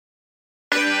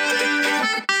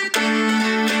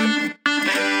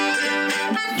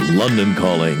London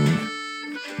Calling.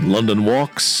 London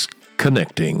Walks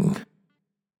Connecting.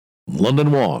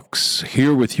 London Walks,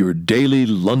 here with your daily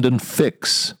London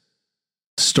fix.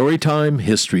 Storytime,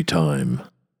 history time.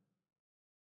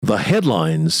 The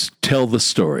headlines tell the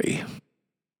story.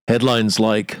 Headlines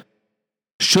like,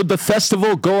 should the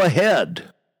festival go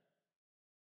ahead?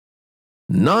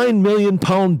 £9 million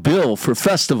bill for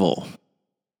festival.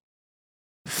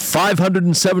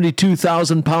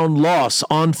 £572,000 loss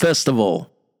on festival.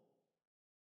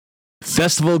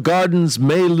 Festival Gardens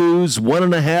may lose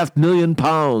 £1.5 million.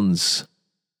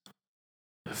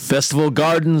 Festival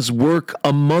Gardens work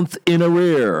a month in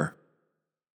arrear.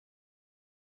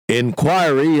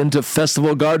 Inquiry into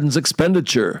Festival Gardens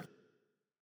expenditure.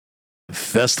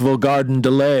 Festival Garden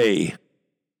delay.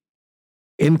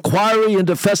 Inquiry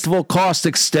into festival cost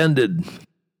extended.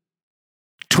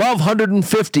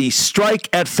 1,250 strike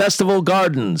at Festival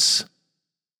Gardens.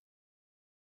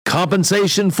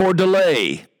 Compensation for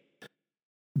delay.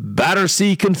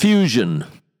 Battersea confusion.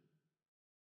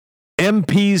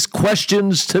 MP's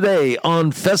questions today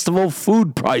on festival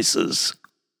food prices.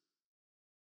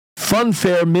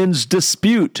 Funfair Men's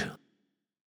dispute.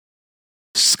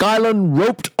 Skyline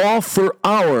roped off for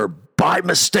hour by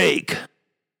mistake.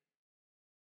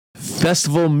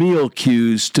 Festival meal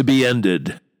queues to be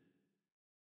ended.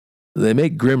 They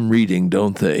make grim reading,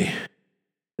 don't they?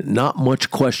 Not much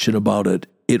question about it.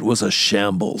 It was a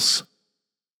shambles.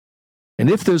 And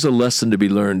if there's a lesson to be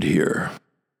learned here,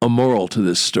 a moral to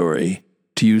this story,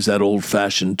 to use that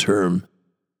old-fashioned term,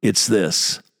 it's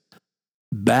this.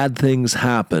 Bad things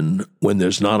happen when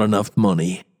there's not enough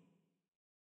money.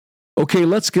 Okay,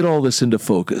 let's get all this into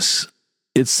focus.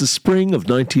 It's the spring of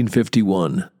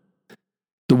 1951.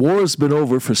 The war has been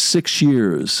over for 6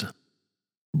 years.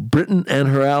 Britain and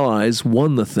her allies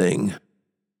won the thing.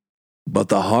 But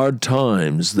the hard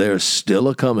times, they're still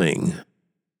a-coming.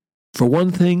 For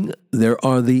one thing, there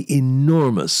are the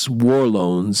enormous war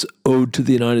loans owed to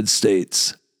the United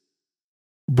States.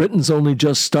 Britain's only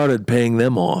just started paying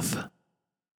them off.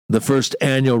 The first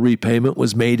annual repayment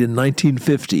was made in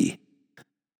 1950.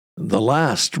 The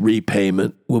last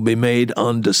repayment will be made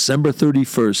on December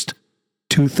 31st,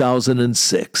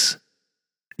 2006.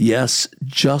 Yes,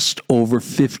 just over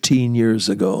 15 years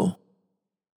ago.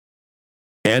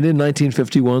 And in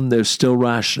 1951, there's still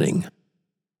rationing.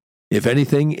 If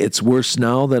anything, it's worse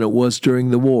now than it was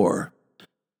during the war.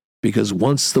 Because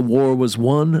once the war was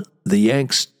won, the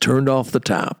Yanks turned off the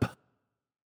tap.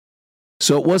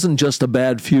 So it wasn't just a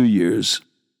bad few years,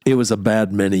 it was a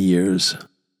bad many years.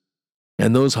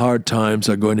 And those hard times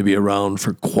are going to be around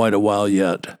for quite a while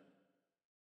yet.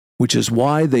 Which is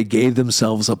why they gave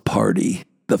themselves a party,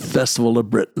 the Festival of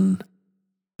Britain.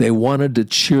 They wanted to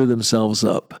cheer themselves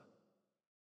up.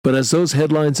 But as those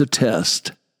headlines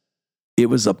attest, it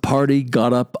was a party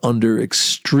got up under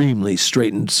extremely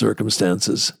straitened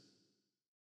circumstances.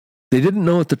 They didn't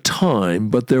know at the time,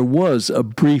 but there was a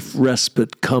brief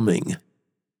respite coming,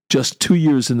 just 2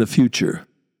 years in the future,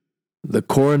 the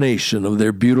coronation of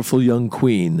their beautiful young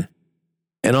queen,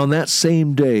 and on that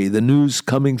same day the news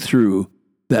coming through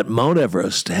that Mount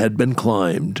Everest had been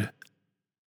climbed.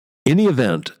 In the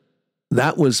event,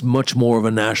 that was much more of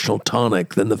a national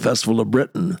tonic than the Festival of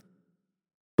Britain.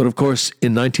 But of course,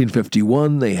 in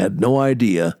 1951, they had no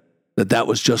idea that that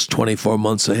was just 24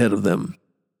 months ahead of them.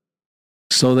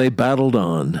 So they battled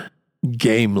on,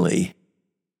 gamely,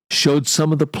 showed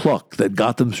some of the pluck that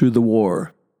got them through the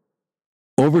war,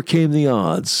 overcame the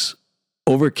odds,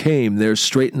 overcame their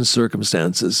straitened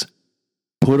circumstances,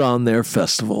 put on their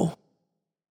festival.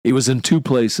 It was in 2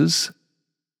 places.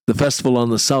 The festival on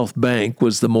the South Bank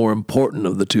was the more important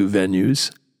of the 2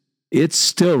 venues. It's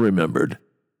still remembered,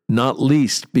 not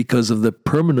least because of the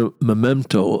permanent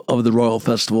memento of the Royal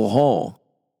Festival Hall.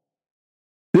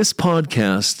 This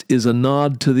podcast is a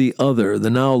nod to the other, the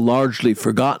now largely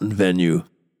forgotten venue,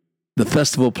 the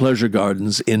Festival Pleasure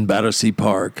Gardens in Battersea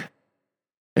Park.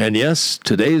 And yes,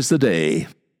 today's the day.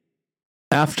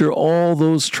 After all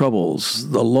those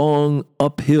troubles, the long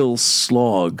uphill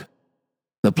slog,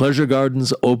 the Pleasure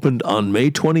Gardens opened on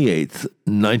May 28th,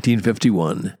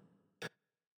 1951.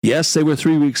 Yes, they were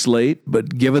 3 weeks late,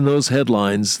 but given those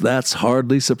headlines, that's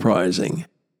hardly surprising.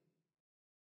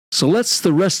 So let's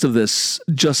the rest of this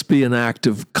just be an act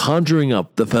of conjuring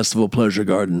up the Festival Pleasure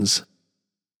Gardens,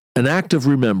 an act of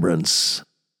remembrance,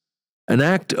 an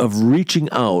act of reaching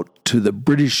out to the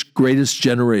British greatest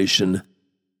generation,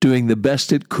 doing the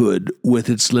best it could with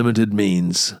its limited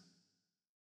means.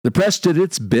 The press did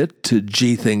its bit to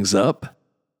gee things up.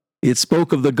 It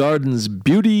spoke of the garden's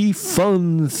beauty,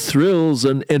 fun, thrills,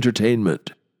 and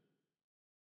entertainment.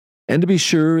 And to be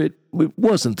sure, it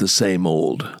wasn't the same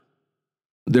old.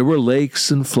 There were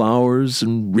lakes and flowers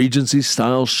and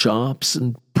Regency-style shops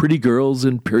and pretty girls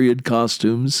in period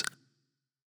costumes,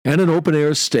 and an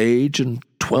open-air stage and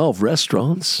 12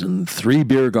 restaurants and 3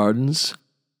 beer gardens,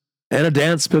 and a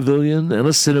dance pavilion and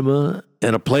a cinema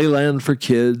and a playland for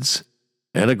kids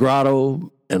and a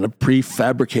grotto and a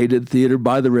prefabricated theater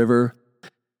by the river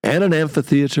and an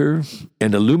amphitheater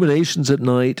and illuminations at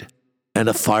night and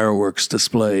a fireworks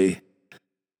display,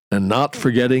 and not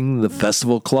forgetting the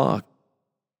festival clock.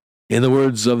 In the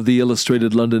words of the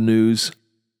Illustrated London News,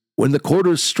 when the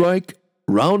quarters strike,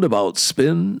 roundabouts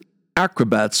spin,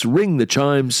 acrobats ring the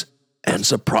chimes, and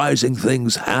surprising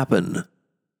things happen.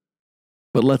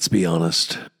 But let's be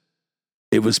honest,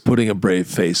 it was putting a brave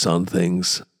face on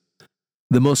things.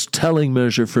 The most telling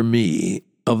measure for me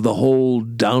of the whole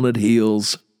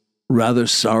down-at-heels, rather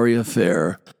sorry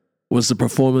affair was the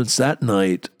performance that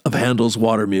night of Handel's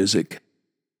Water Music.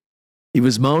 He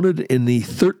was mounted in the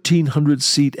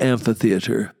 1,300-seat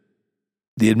amphitheater.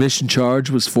 The admission charge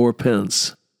was 4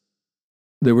 pence.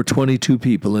 There were 22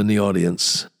 people in the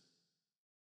audience.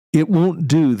 It won't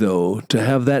do, though, to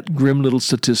have that grim little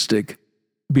statistic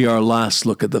be our last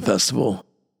look at the festival.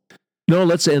 No,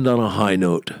 let's end on a high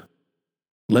note.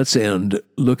 Let's end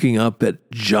looking up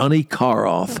at Johnny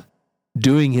Karoff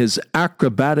doing his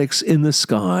acrobatics in the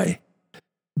sky,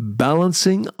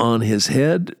 balancing on his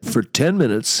head for 10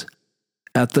 minutes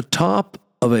at the top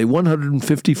of a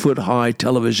 150-foot-high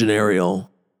television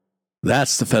aerial.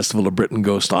 That's the Festival of Britain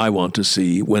ghost I want to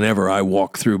see whenever I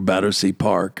walk through Battersea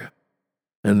Park.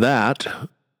 And that,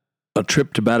 a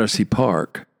trip to Battersea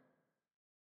Park.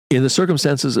 In the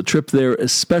circumstances, a trip there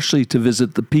especially to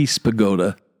visit the Peace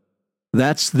Pagoda.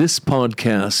 That's this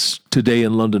podcast's Today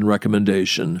in London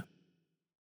recommendation.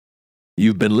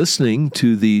 You've been listening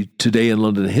to the Today in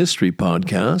London History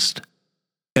podcast,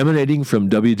 emanating from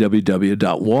www.walks.com,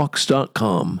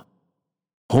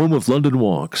 home of London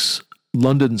Walks,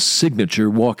 London's signature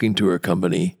walking tour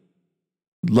company,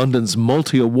 London's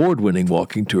multi-award-winning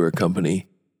walking tour company,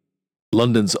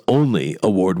 London's only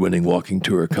award-winning walking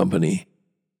tour company.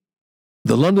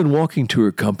 The London Walking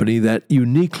Tour Company that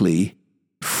uniquely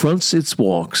fronts its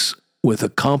walks with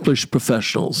accomplished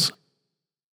professionals,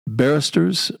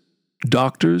 barristers,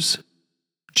 doctors,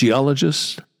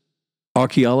 geologists,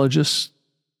 archaeologists,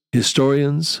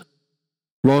 historians,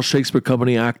 Royal Shakespeare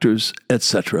Company actors,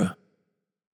 etc.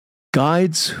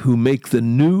 Guides who make the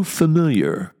new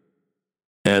familiar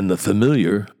and the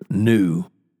familiar new.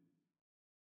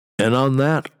 And on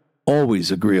that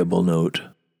always agreeable note,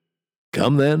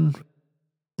 come then,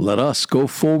 let us go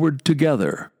forward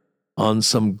together on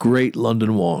some great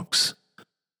London walks.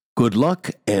 Good luck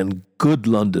and good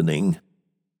Londoning.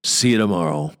 See you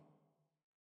tomorrow.